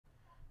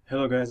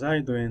Hello guys, how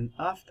you doing?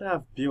 After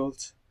I've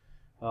built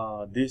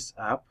this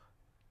app,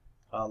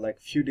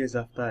 like few days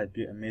after I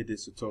made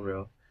this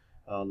tutorial,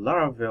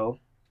 Laravel,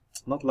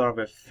 not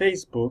Laravel,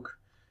 Facebook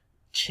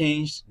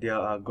changed their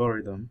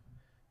algorithm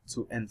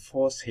to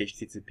enforce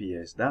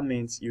HTTPS. That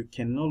means you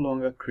can no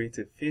longer create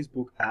a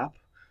Facebook app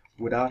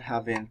without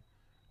having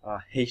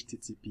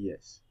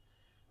HTTPS,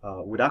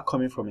 without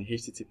coming from a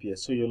HTTPS.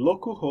 So your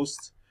local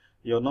host,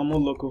 your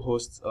normal local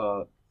host,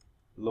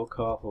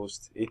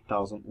 localhost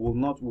 8000 will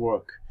not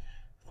work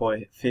for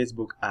a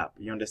Facebook app.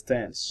 You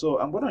understand? So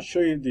I'm going to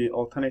show you the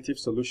alternative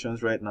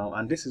solutions right now,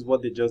 and this is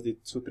what they just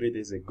did 2-3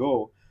 days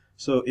ago.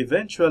 So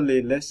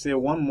eventually, let's say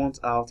 1 month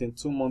out, in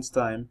 2 months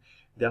time,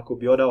 there could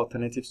be other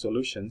alternative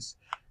solutions.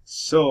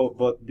 So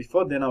but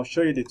before then, I'll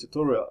show you the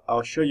tutorial.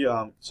 I'll show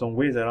you some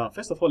ways around.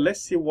 First of all, let's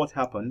see what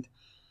happened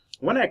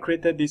when I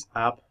created this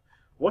app.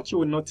 What you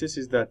will notice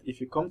is that if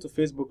you come to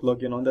Facebook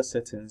login under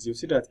settings, you'll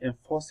see that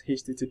enforce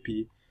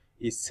HTTP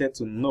is set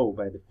to no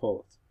by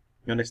default.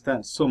 You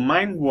understand? So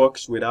mine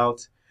works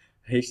without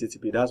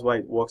HTTP. That's why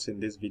it works in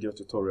this video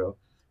tutorial.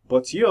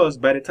 But yours,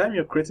 by the time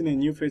you're creating a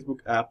new Facebook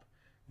app,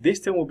 this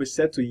thing will be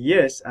set to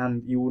yes,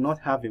 and you will not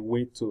have a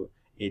way to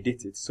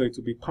edit it. So it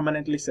will be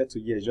permanently set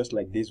to yes, just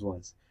like these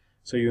ones.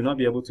 So you will not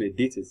be able to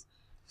edit it.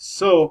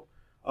 So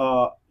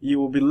you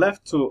will be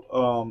left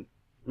to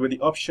with the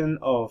option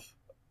of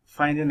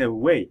finding a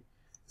way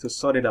to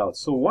sort it out.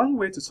 So one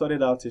way to sort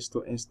it out is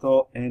to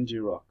install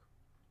ngrok.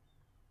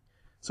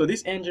 So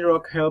this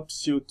ngrok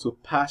helps you to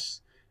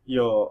pass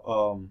your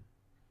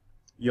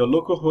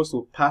local host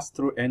will pass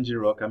through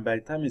ngrok, and by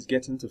the time it's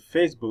getting to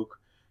Facebook,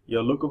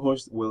 your local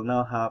host will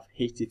now have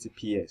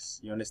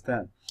HTTPS. You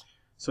understand?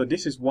 So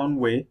this is one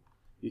way.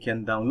 You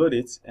can download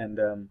it and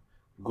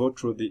go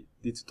through the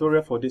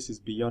tutorial for this is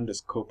beyond the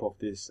scope of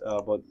this,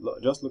 but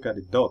just look at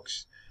the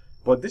docs.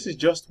 But this is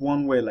just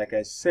one way, like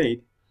I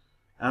said.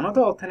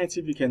 Another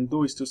alternative you can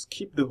do is to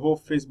skip the whole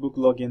Facebook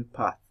login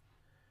path.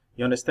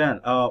 You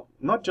understand?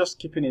 Not just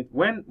keeping it.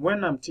 When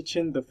I'm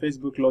teaching the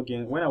Facebook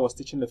login, when I was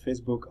teaching the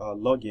Facebook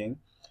login,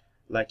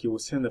 like you will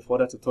see in the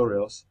further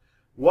tutorials,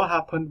 what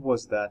happened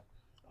was that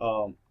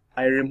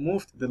I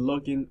removed the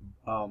login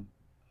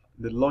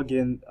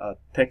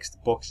text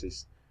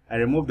boxes. I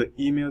removed the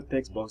email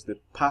text box, the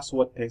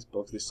password text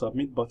box, the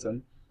submit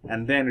button,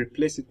 and then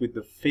replace it with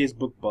the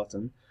Facebook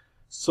button.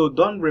 So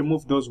don't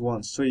remove those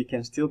ones, so you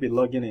can still be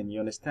logging in. You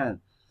understand?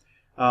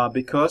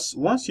 Because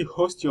once you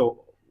host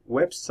your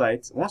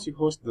website, once you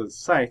host the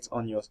site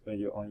on your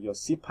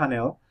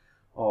cPanel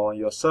or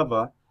your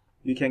server,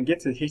 you can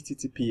get a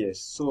HTTPS.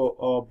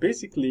 So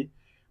basically,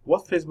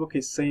 what Facebook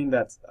is saying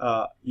that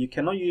you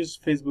cannot use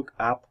Facebook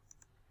app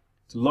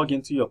to log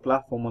into your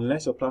platform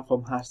unless your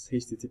platform has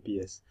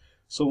HTTPS.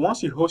 So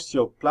once you host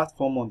your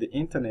platform on the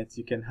internet,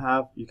 you can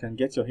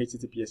get your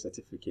HTTPS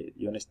certificate.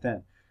 You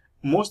understand?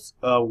 Most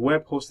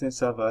web hosting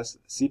servers,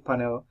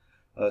 cPanel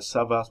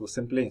servers, will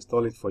simply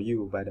install it for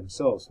you by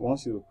themselves.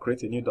 Once you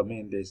create a new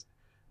domain,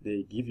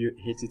 they give you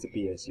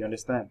HTTPS. You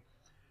understand?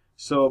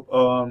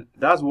 So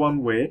that's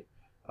one way.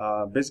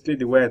 Basically,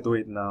 the way I do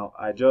it now,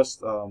 I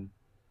just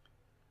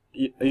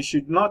you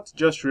should not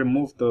just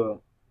remove the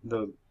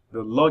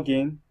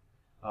login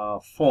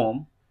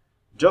form.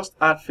 Just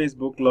add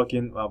Facebook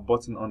login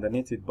button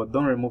underneath it, but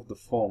don't remove the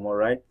form. All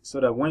right, so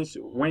that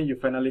when you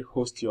finally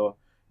host your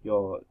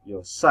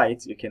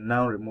site, you can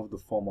now remove the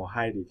form or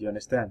hide it. You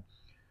understand?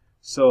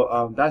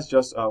 So that's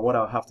just what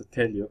I'll have to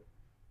tell you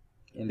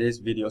in this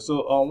video.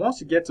 So once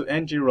you get to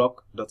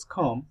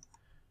ngrok.com,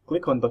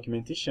 click on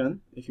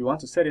documentation. If you want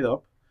to set it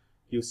up,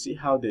 you'll see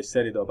how they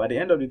set it up. At the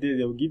end of the day,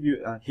 they will give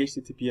you an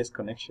HTTPS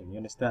connection. You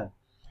understand?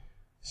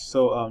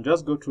 So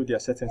just go through their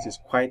settings. It's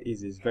quite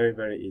easy. It's very,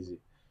 very easy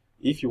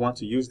if you want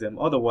to use them.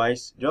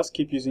 Otherwise, just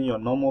keep using your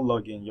normal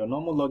login. Your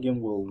normal login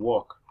will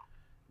work.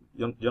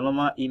 Your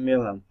normal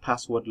email and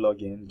password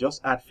login. Just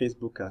add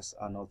Facebook as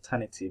an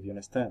alternative. You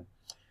understand?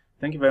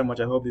 Thank you very much.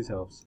 I hope this helps.